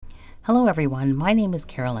Hello everyone, my name is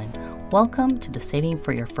Carolyn. Welcome to the Saving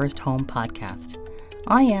for Your First Home podcast.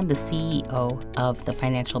 I am the CEO of The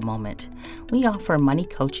Financial Moment. We offer money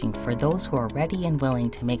coaching for those who are ready and willing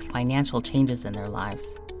to make financial changes in their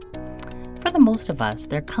lives. For the most of us,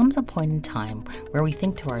 there comes a point in time where we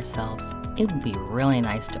think to ourselves, it would be really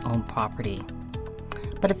nice to own property.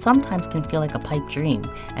 But it sometimes can feel like a pipe dream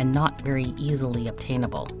and not very easily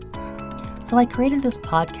obtainable. So I created this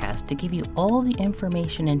podcast to give you all the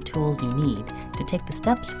information and tools you need to take the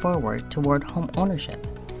steps forward toward home ownership.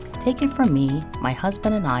 Take it from me, my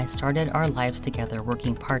husband and I started our lives together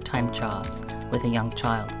working part-time jobs with a young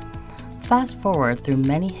child. Fast forward through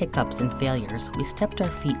many hiccups and failures, we stepped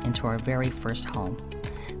our feet into our very first home.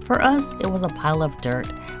 For us, it was a pile of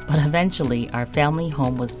dirt, but eventually our family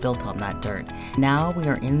home was built on that dirt. Now we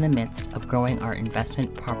are in the midst of growing our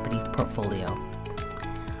investment property portfolio.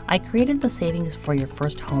 I created the Savings for Your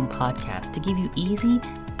First Home podcast to give you easy,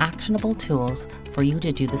 actionable tools for you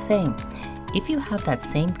to do the same. If you have that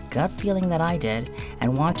same gut feeling that I did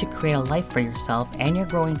and want to create a life for yourself and your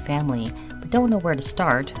growing family, but don't know where to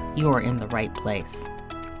start, you are in the right place.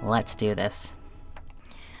 Let's do this.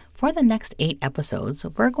 For the next 8 episodes,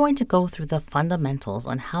 we're going to go through the fundamentals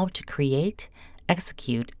on how to create,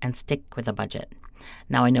 execute, and stick with a budget.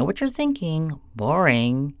 Now I know what you're thinking,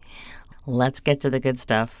 boring. Let's get to the good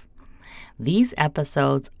stuff. These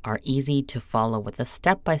episodes are easy to follow with a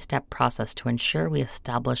step-by-step process to ensure we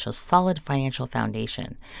establish a solid financial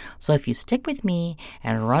foundation. So if you stick with me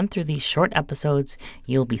and run through these short episodes,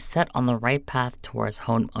 you'll be set on the right path towards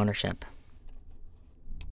home ownership.